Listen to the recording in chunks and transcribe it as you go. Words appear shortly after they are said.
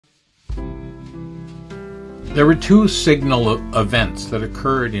There were two signal events that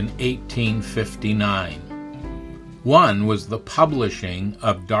occurred in 1859. One was the publishing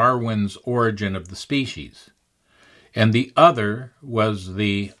of Darwin's Origin of the Species, and the other was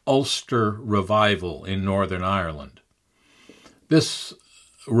the Ulster Revival in Northern Ireland. This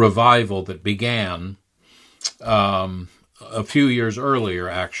revival that began a few years earlier,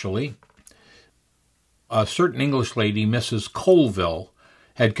 actually, a certain English lady, Mrs. Colville,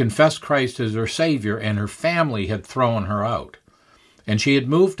 had confessed Christ as her Savior, and her family had thrown her out. And she had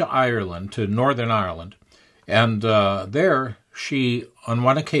moved to Ireland, to Northern Ireland, and there she, on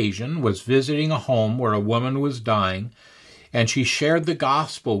one occasion, was visiting a home where a woman was dying, and she shared the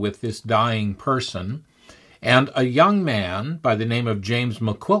gospel with this dying person, and a young man by the name of James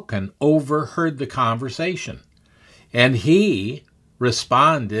McQuilkin overheard the conversation, and he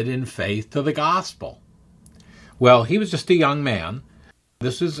responded in faith to the gospel. Well, he was just a young man.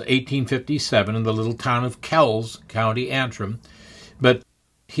 This is 1857 in the little town of Kells, County Antrim, but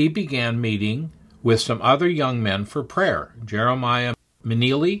he began meeting with some other young men for prayer, Jeremiah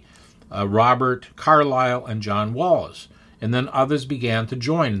Meneely, Robert Carlyle, and John Wallace. And then others began to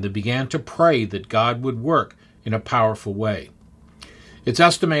join, and they began to pray that God would work in a powerful way. It's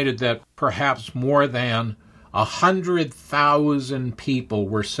estimated that perhaps more than 100,000 people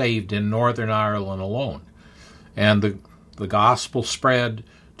were saved in Northern Ireland alone. And the gospel spread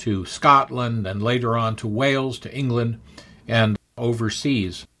to Scotland and later on to Wales, to England, and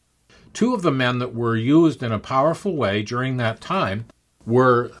overseas. Two of the men that were used in a powerful way during that time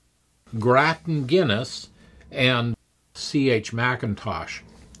were Grattan Guinness and C.H. Mackintosh.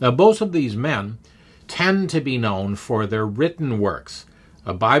 Now, both of these men tend to be known for their written works,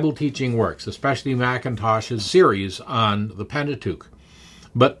 Bible teaching works, especially Mackintosh's series on the Pentateuch.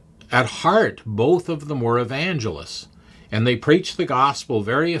 But at heart, both of them were evangelists, and they preached the gospel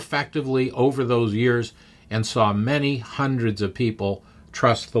very effectively over those years and saw many hundreds of people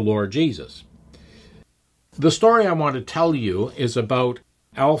trust the Lord Jesus. The story I want to tell you is about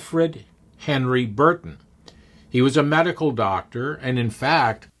Alfred Henry Burton. He was a medical doctor, and in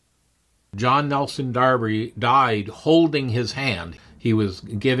fact, John Nelson Darby died holding his hand. He was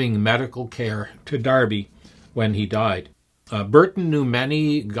giving medical care to Darby when he died. Burton knew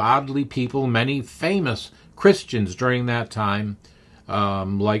many godly people, many famous Christians during that time,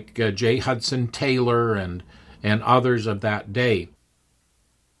 like J. Hudson Taylor and others of that day.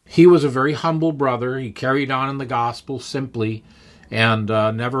 He was a very humble brother. He carried on in the gospel simply and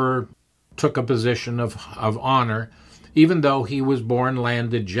never took a position of honor, even though he was born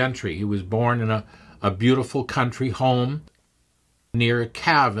landed gentry. He was born in a beautiful country home near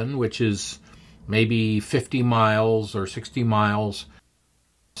Cavan, which is maybe 50 miles or 60 miles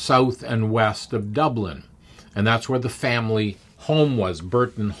south and west of Dublin. And that's where the family home was,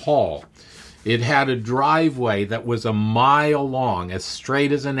 Burton Hall. It had a driveway that was a mile long, as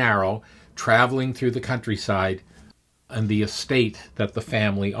straight as an arrow, traveling through the countryside and the estate that the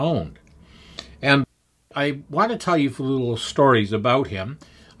family owned. And I want to tell you a little stories about him.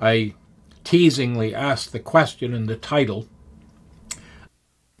 I teasingly asked the question in the title,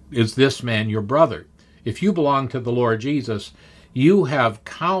 is this man your brother? If you belong to the Lord Jesus, you have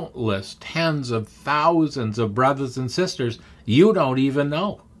countless tens of thousands of brothers and sisters you don't even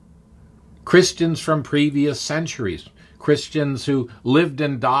know. Christians from previous centuries, Christians who lived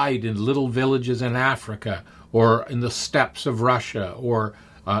and died in little villages in Africa or in the steppes of Russia or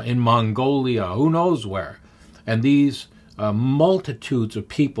in Mongolia, who knows where. And these multitudes of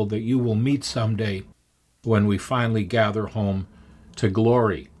people that you will meet someday when we finally gather home to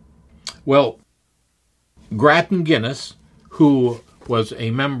glory. Well, Grattan Guinness, who was a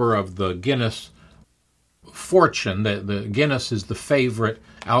member of the Guinness fortune, the Guinness is the favorite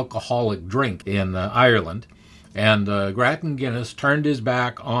alcoholic drink in Ireland, and Grattan Guinness turned his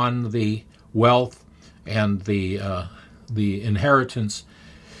back on the wealth and the inheritance,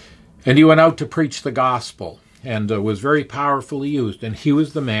 and he went out to preach the gospel, and was very powerfully used, and he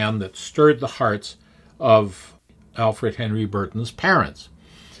was the man that stirred the hearts of Alfred Henry Burton's parents.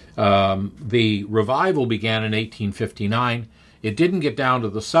 The revival began in 1859. It didn't get down to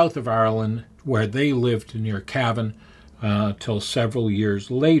the south of Ireland, where they lived near Cavan, till several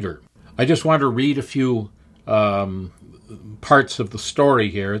years later. I just want to read a few parts of the story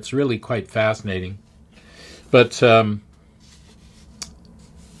here. It's really quite fascinating. But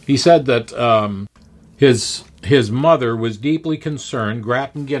he said that his mother was deeply concerned.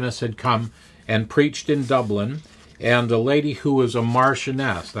 Grattan Guinness had come and preached in Dublin, and a lady who was a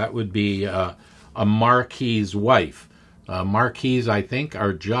marchioness, that would be a marquis's wife. Marquises, I think,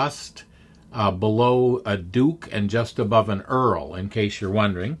 are just below a duke and just above an earl, in case you're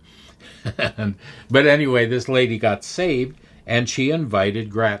wondering. But anyway, this lady got saved, and she invited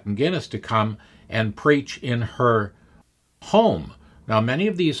Grattan Guinness to come and preach in her home. Now, many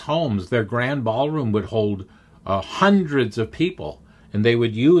of these homes, their grand ballroom would hold hundreds of people, and they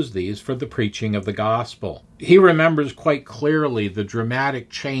would use these for the preaching of the gospel. He remembers quite clearly the dramatic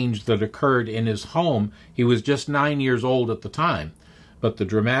change that occurred in his home. He was just 9 years old at the time, but the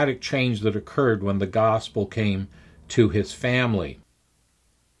dramatic change that occurred when the gospel came to his family.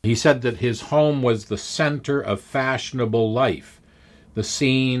 He said that his home was the center of fashionable life, the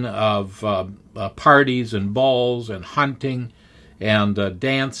scene of parties and balls and hunting and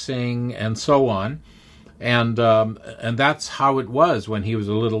dancing and so on. And that's how it was when he was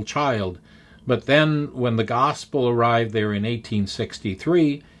a little child. But then when the gospel arrived there in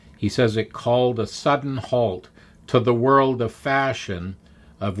 1863, he says it called a sudden halt to the world of fashion,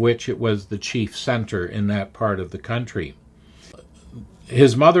 of which it was the chief center in that part of the country.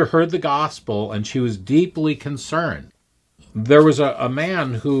 His mother heard the gospel, and she was deeply concerned. There was a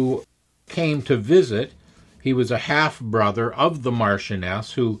man who came to visit. He was a half-brother of the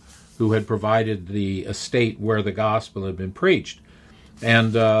Marchioness who had provided the estate where the gospel had been preached.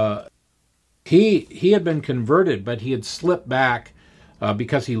 And he had been converted, but he had slipped back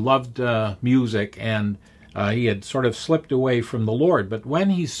because he loved music, and he had sort of slipped away from the Lord. But when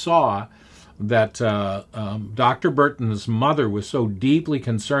he saw that Dr. Burton's mother was so deeply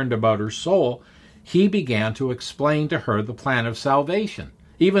concerned about her soul, he began to explain to her the plan of salvation,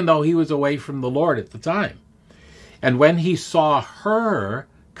 even though he was away from the Lord at the time. And when he saw her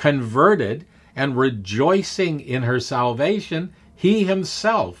converted and rejoicing in her salvation, he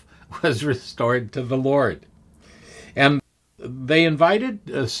himself was restored to the Lord. And they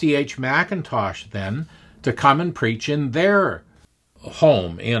invited C.H. Mackintosh then to come and preach in their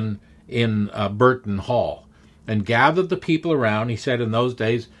home in Burton Hall, and gathered the people around. He said in those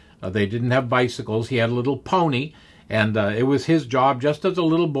days they didn't have bicycles. He had a little pony, and it was his job, just as a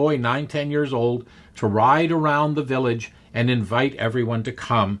little boy, 9, 10 years old, to ride around the village and invite everyone to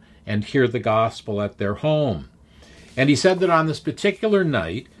come and hear the gospel at their home. And he said that on this particular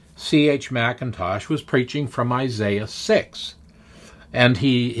night, C.H. Mackintosh was preaching from Isaiah 6. And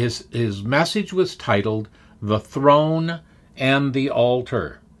his message was titled, "The Throne and the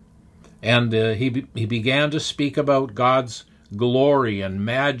Altar." And he began to speak about God's glory and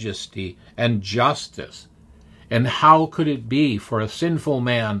majesty and justice. And how could it be for a sinful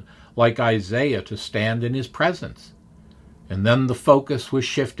man like Isaiah to stand in his presence? And then the focus was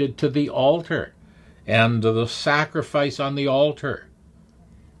shifted to the altar and the sacrifice on the altar.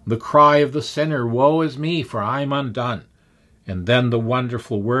 The cry of the sinner, "Woe is me, for I am undone." And then the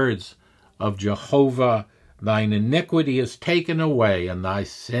wonderful words of Jehovah, "Thine iniquity is taken away, and thy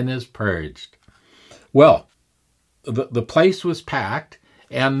sin is purged." Well, the place was packed,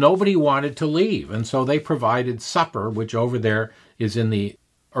 and nobody wanted to leave. And so they provided supper, which over there is in the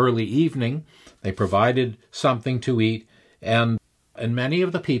early evening. They provided something to eat, and many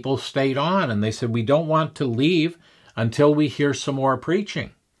of the people stayed on, and they said, "We don't want to leave until we hear some more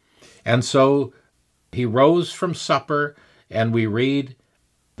preaching." And so he rose from supper, and we read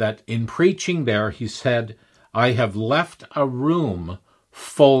that in preaching there, he said, "I have left a room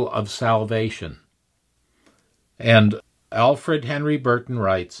full of salvation." And Alfred Henry Burton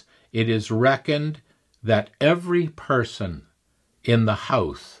writes, "It is reckoned that every person in the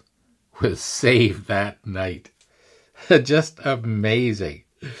house was saved that night." Just amazing.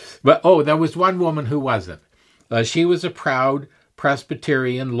 But, there was one woman who wasn't. She was a proud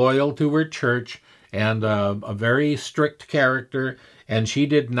Presbyterian, loyal to her church, and a very strict character, and she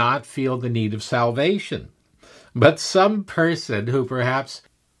did not feel the need of salvation. But some person who perhaps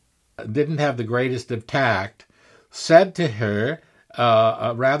didn't have the greatest of tact said to her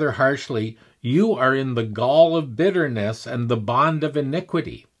rather harshly, "You are in the gall of bitterness and the bond of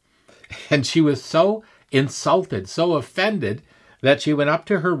iniquity." And she was so insulted, so offended, that she went up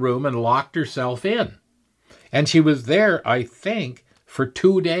to her room and locked herself in. And she was there, I think, for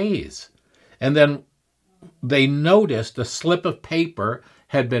 2 days. And then they noticed a slip of paper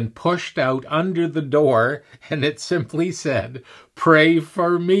had been pushed out under the door, and it simply said, "Pray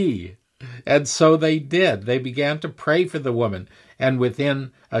for me." And so they did. They began to pray for the woman, and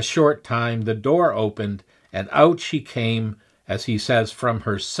within a short time the door opened, and out she came, as he says, from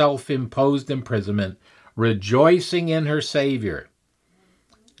her self-imposed imprisonment, rejoicing in her Savior.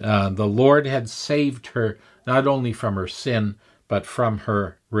 The Lord had saved her not only from her sin, but from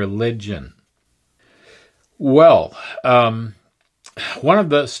her religion. Well, one of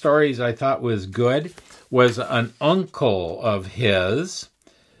the stories I thought was good was an uncle of his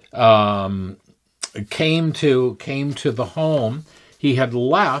um, came to the home. He had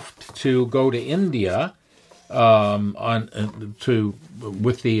left to go to India with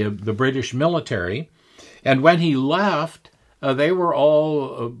the British military, and when he left, they were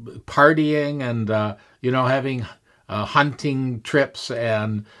all partying and having hunting trips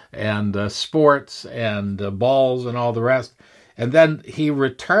and sports and balls and all the rest. And then he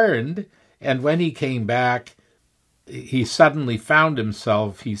returned, and when he came back, he suddenly found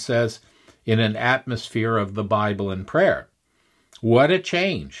himself, he says, in an atmosphere of the Bible and prayer. What a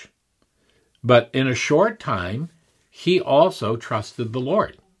change. But in a short time, he also trusted the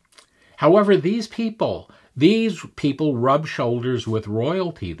Lord. However, these people rub shoulders with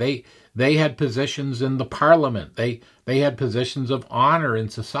royalty. They had positions in the parliament. They had positions of honor in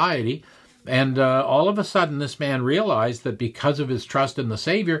society. And all of a sudden, this man realized that because of his trust in the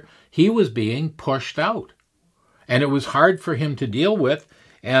Savior, he was being pushed out. And it was hard for him to deal with.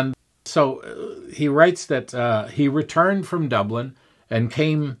 And so he writes that he returned from Dublin and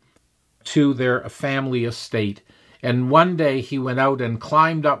came to their family estate. And one day he went out and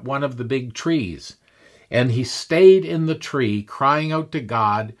climbed up one of the big trees. And he stayed in the tree, crying out to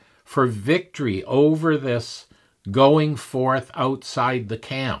God for victory over this going forth outside the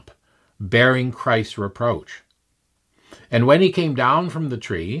camp, bearing Christ's reproach. And when he came down from the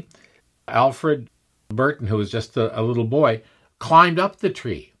tree, Alfred Burton, who was just a little boy, climbed up the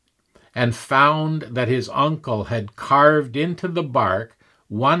tree and found that his uncle had carved into the bark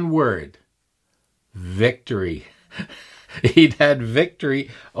one word: victory. He'd had victory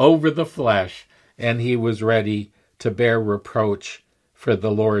over the flesh, and he was ready to bear reproach for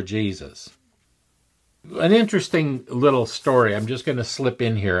the Lord Jesus. An interesting little story I'm just going to slip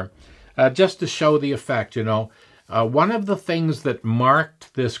in here, just to show the effect. One of the things that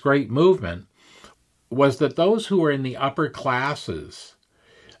marked this great movement was that those who were in the upper classes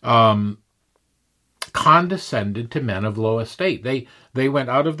condescended to men of low estate. They went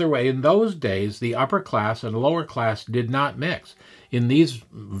out of their way. In those days, the upper class and lower class did not mix. In these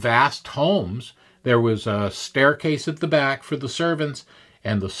vast homes, there was a staircase at the back for the servants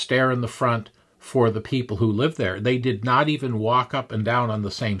and the stair in the front for the people who lived there. They did not even walk up and down on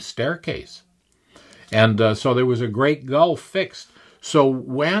the same staircase. And so there was a great gulf fixed. So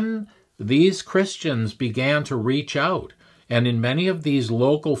when these Christians began to reach out, and in many of these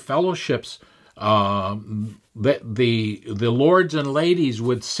local fellowships, the lords and ladies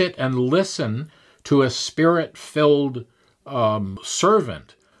would sit and listen to a spirit-filled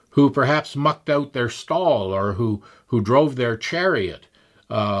servant who perhaps mucked out their stall, or who drove their chariot,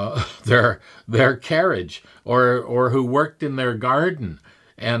 their carriage, or who worked in their garden,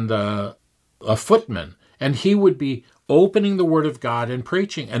 and a footman, and he would be opening the Word of God and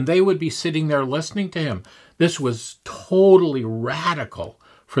preaching, and they would be sitting there listening to him. This was totally radical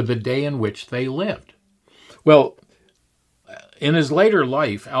for the day in which they lived. Well, in his later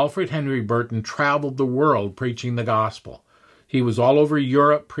life, Alfred Henry Burton traveled the world preaching the gospel. He was all over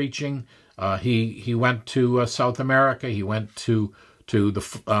Europe preaching. He went to South America. He went to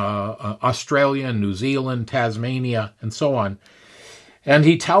Australia, New Zealand, Tasmania, and so on. And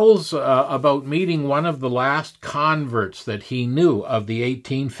he tells about meeting one of the last converts that he knew of the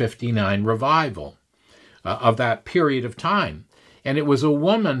 1859 revival, of that period of time. And it was a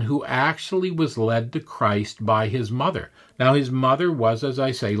woman who actually was led to Christ by his mother. Now, his mother was, as I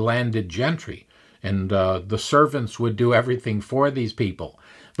say, landed gentry, and the servants would do everything for these people.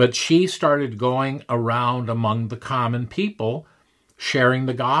 But she started going around among the common people, sharing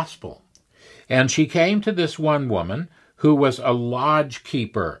the gospel. And she came to this one woman who was a lodge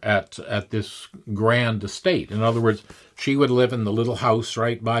keeper at this grand estate. In other words, she would live in the little house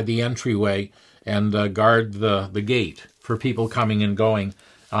right by the entryway and guard the gate for people coming and going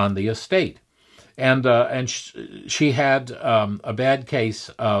on the estate. And she had a bad case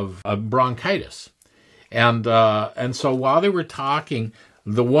of bronchitis. And so while they were talking,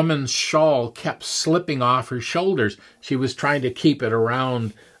 the woman's shawl kept slipping off her shoulders. She was trying to keep it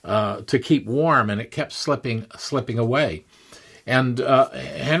around to keep warm, and it kept slipping away. And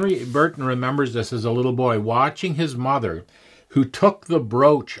Henry Burton remembers this as a little boy, watching his mother, who took the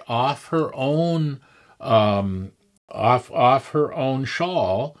brooch off her own off her own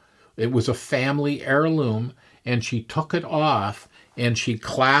shawl. It was a family heirloom, and she took it off and she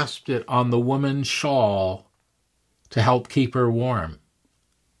clasped it on the woman's shawl to help keep her warm.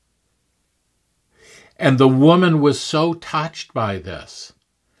 And the woman was so touched by this.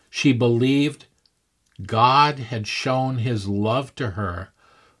 She believed God had shown his love to her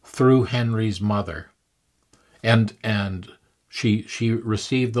through Henry's mother. And she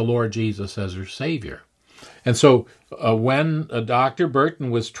received the Lord Jesus as her Savior. And so when Dr.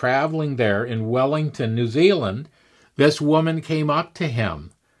 Burton was traveling there in Wellington, New Zealand, this woman came up to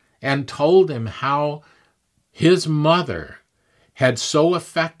him and told him how his mother had so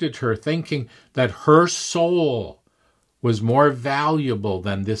affected her, thinking that her soul was more valuable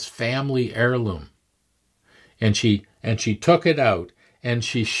than this family heirloom. And she took it out and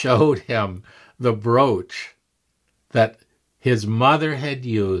she showed him the brooch that his mother had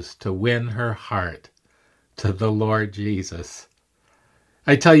used to win her heart to the Lord Jesus.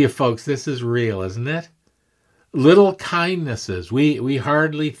 I tell you, folks, this is real, isn't it? Little kindnesses, we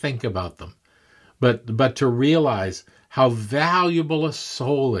hardly think about them. But to realize how valuable a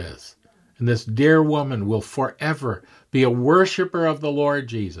soul is. And this dear woman will forever be a worshiper of the Lord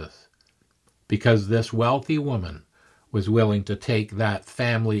Jesus, because this wealthy woman was willing to take that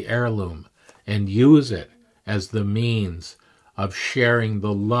family heirloom and use it as the means of sharing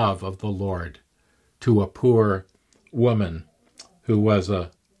the love of the Lord to a poor woman who was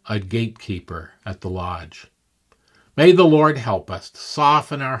a gatekeeper at the lodge. May the Lord help us to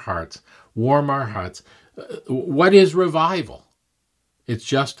soften our hearts, warm our hearts. What is revival? It's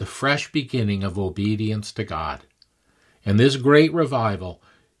just a fresh beginning of obedience to God. And this great revival,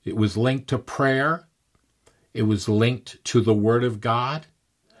 it was linked to prayer. It was linked to the Word of God.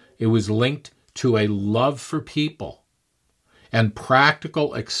 It was linked to a love for people and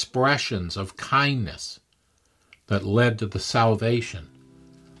practical expressions of kindness that led to the salvation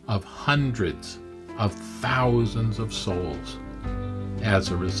of hundreds of thousands of souls as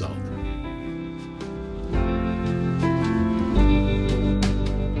a result.